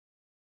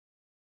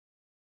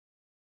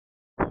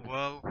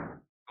Well,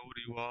 how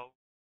do you all?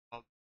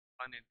 Well,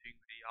 fun and doing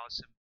very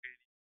awesome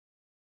trading.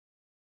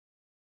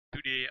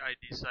 Today I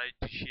decided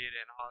to share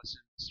an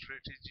awesome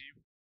strategy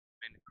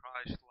when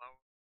crash low.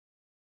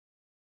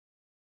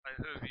 I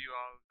hope you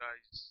all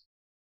guys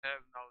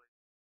have knowledge,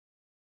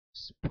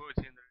 support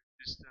in the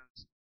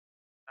resistance,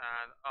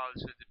 and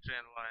also the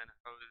trend line,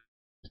 how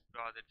to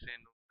draw the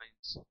trend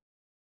lines,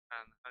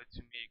 and how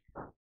to make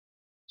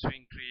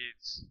swing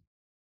trades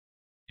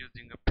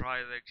using a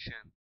price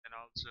action, and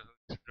also how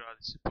to draw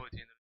the support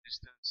in the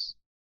resistance.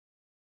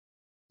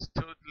 It's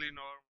totally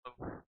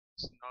normal.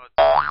 It's not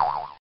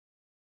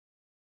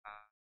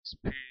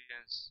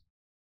experience,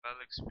 well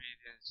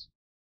experience.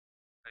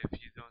 If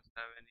you don't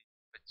have any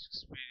much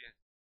experience,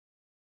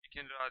 you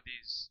can draw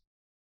these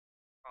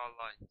all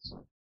lines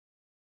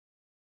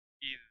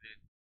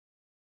easily.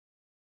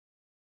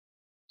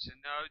 So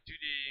now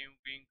today I'm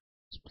going to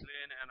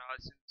explain an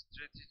awesome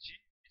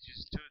strategy which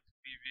is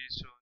totally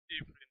based on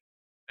different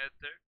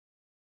method.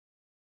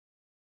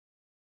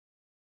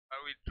 I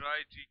will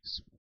try to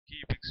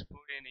keep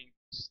explaining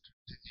this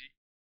strategy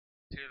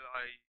till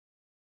I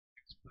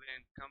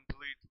explain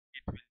completely.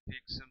 It will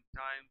take some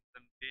time,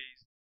 some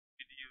days,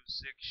 video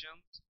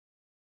sections.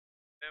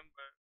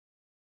 Remember,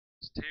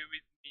 stay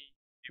with me,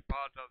 be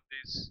part of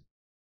this.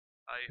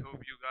 I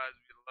hope you guys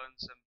will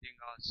learn something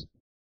awesome.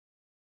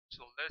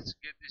 So let's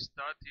get this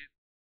started.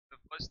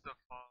 So first of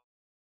all,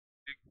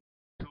 click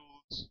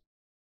tools,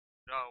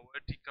 draw a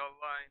vertical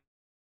line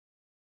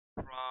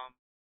from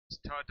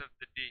start of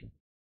the day.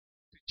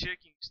 To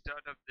checking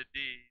start of the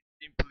day,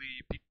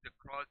 simply pick the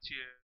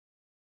crosshair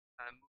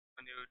and move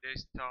on your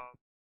desktop,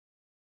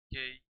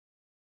 okay,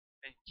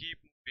 and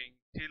keep moving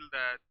till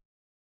that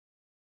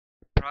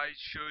price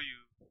show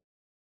you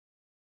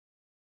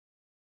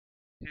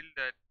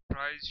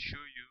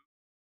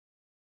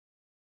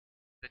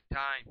the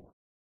time,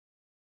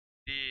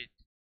 date,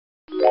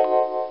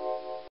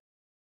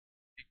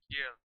 click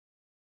here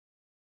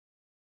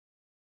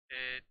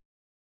at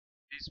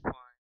this point.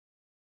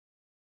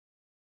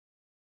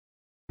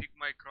 Pick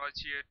my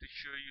crosshair to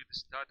show you the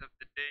start of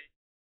the day,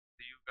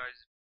 so you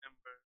guys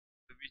remember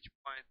which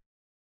point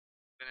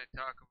I'm gonna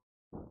talk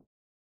about.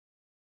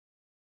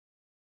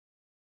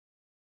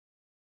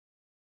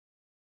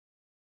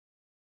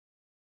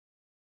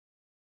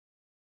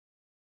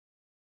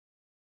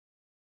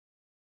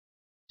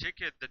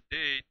 Check at the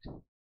date,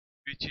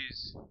 which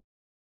is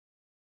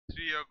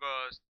 3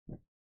 August,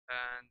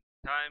 and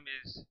time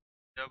is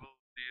 0000.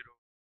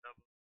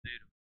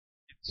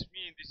 It's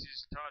mean this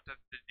is start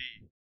of the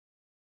day.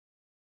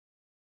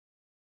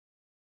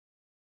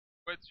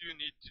 What you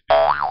need to do,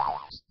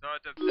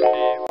 start of the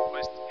day,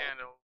 first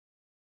candle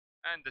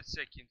and the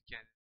second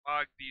candle.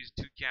 Mark these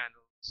two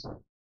candles,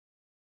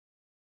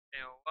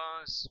 and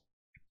once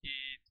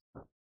it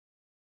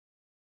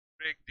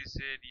break this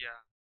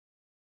area,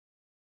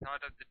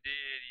 start of the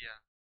day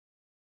area,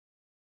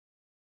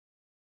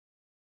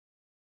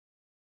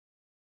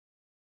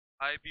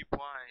 IB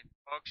point,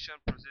 auction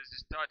process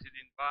is started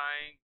in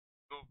buying,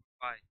 go for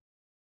buy.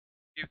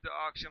 If the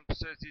auction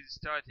process is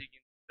starting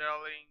in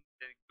selling,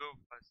 then go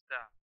for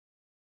sell.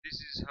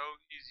 This is how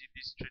easy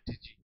this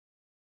strategy.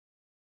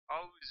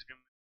 Always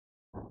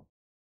remember,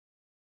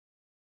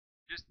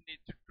 just need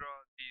to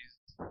draw these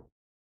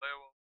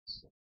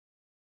levels,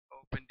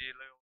 open the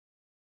level,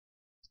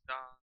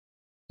 down,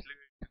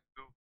 clear to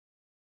go.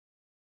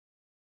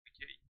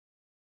 Okay,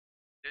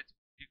 let's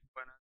pick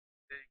one of the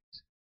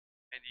things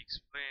and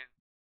explain.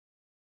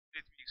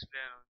 Let me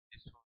explain on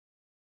this one.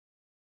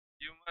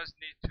 You must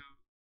need to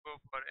go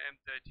for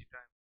M30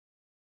 time.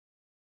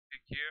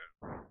 Click here.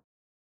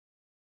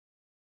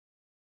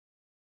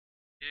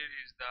 Here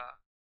is the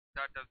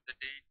start of the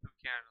day, two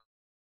candles.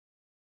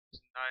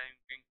 So now I'm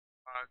going to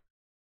mark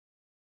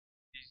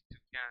these two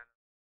candles.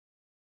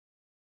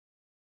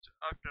 So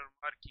after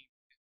marking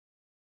these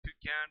two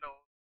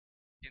candles,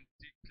 you can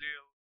see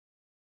clearly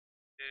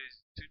there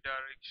is two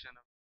directions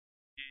of the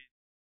gate.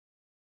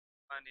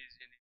 One is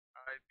in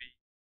IB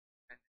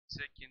and the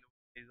second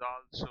one is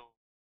also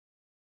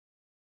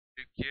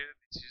here.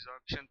 This is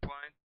auction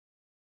point,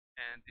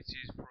 and this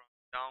is from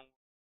downward.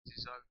 This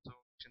is also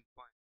auction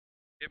point.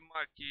 If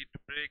market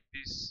break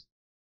this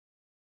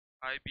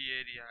IB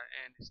area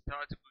and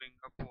start going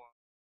upward,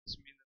 this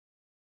means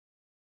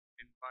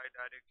in buy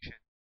direction.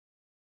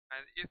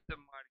 And if the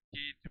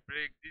market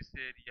break this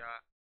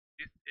area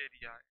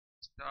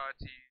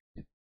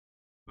started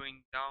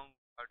going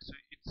downward, so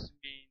it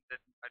means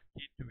that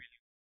market will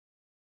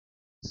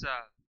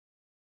sell.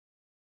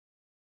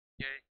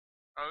 Okay,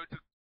 how to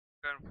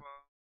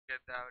confirm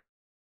that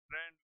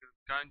trend will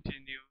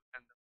continue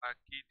and the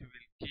market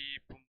will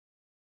keep moving.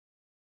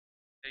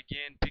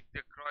 Again, pick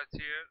the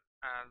crosshair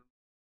and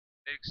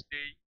next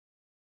day.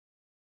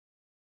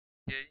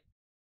 Okay,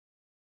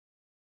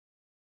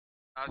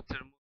 after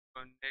moving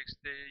on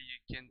next day, you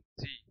can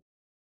see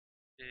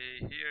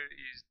here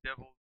is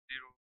 00,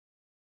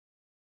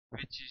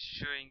 which is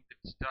showing the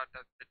start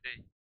of the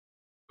day.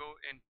 Go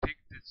and pick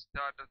the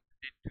start of the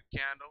day two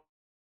candle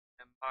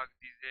and mark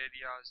these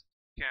areas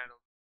two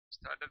candles.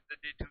 Start of the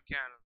day two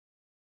candles.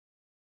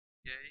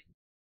 Okay,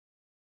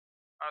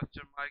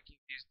 after marking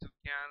these two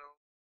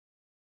candles,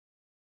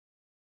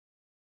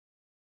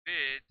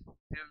 wait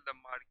till the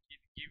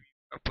market give you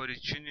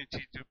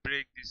opportunity to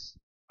break this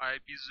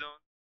IB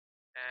zone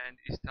and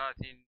start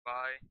in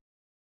buy.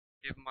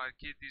 If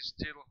market is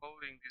still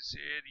holding this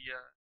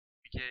area,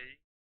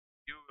 okay,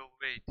 you will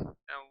wait.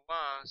 And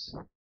once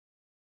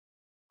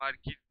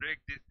market break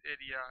this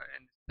area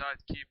and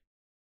start keep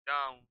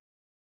down,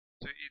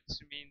 so it's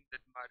mean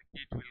that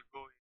market will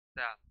go in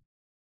sell.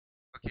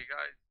 Okay,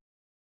 guys.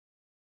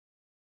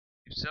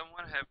 If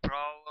someone have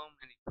problem,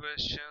 any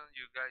question,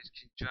 you guys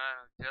can join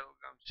our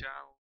Telegram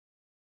channel,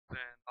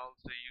 and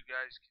also you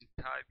guys can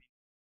type in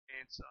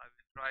comments. I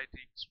will try to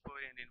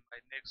explain in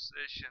my next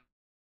session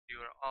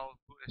your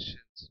all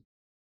questions.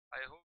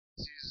 I hope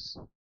this is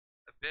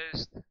the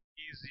best,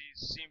 easy,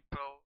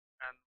 simple,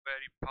 and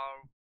very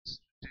powerful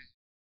strategy.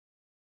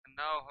 And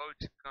now how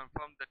to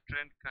confirm the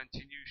trend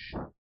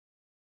continuation.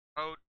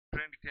 How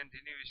trend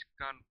continuation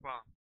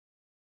confirm.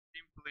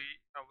 Simply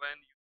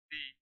when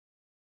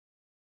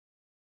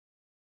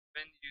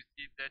you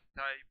see that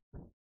type,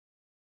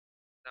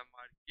 the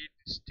market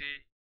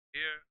stay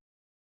here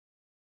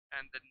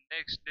and the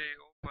next day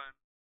open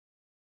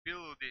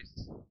below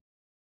this,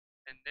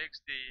 and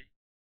next day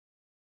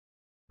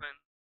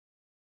open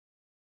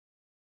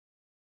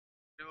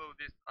below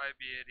this IB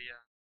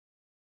area,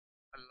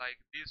 like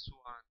this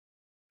one.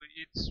 So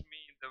it's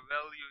mean the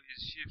value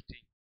is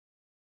shifting.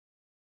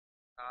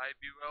 The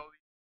IB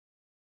value,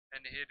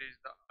 and here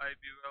is the IB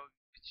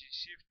value which is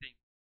shifting.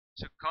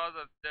 So cause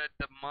of that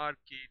the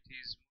market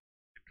is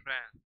moving to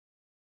trend.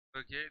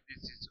 Okay,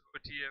 this is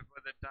OTF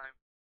for the time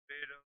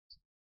traders.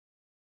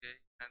 Okay,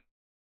 and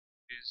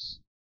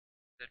is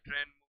the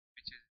trend move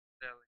which is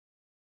selling.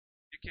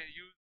 You can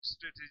use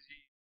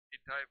strategy in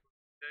type of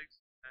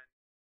text, and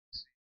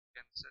you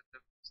can set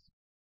up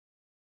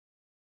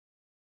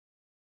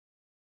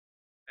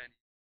and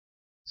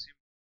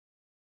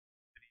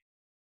simply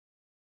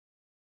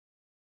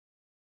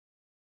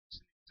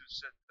to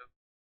set up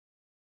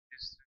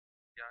this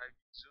strategy IB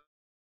zone.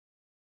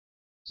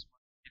 This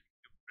might give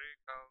you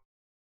breakout,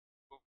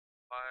 go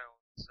buy on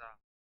sell.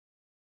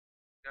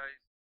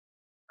 Guys,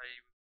 I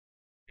will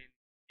in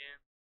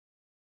again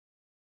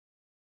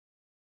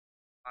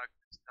mark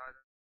the start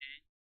of the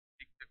day,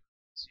 pick the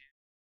currency,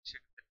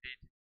 check the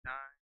date and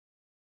time.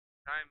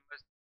 Time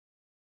must be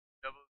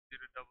 0000.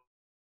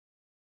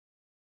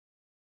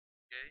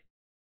 Okay,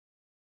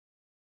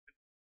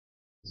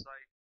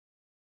 site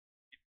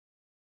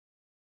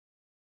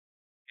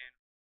and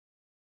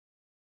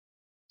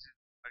this is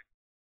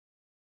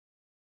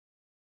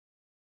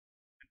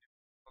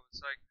our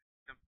cycle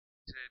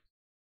completed.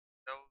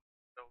 Double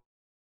double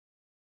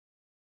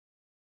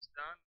is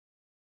done.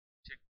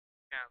 Check the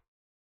candle.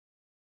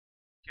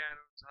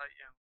 Candles high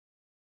and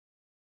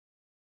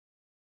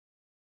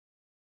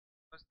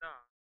was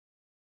done.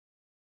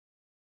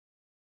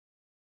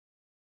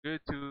 Go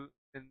to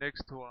the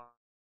next one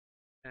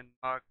and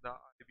mark the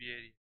IB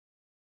area.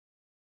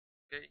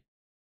 Okay,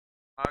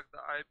 mark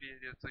the IB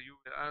area so you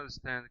will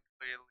understand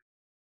clearly.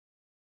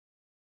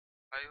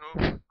 I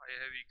hope I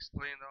have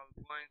explained all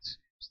the points.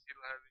 If you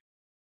still have any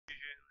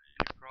confusion,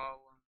 any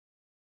problem,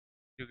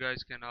 you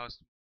guys can ask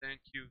me.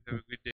 Thank you. Have a good day.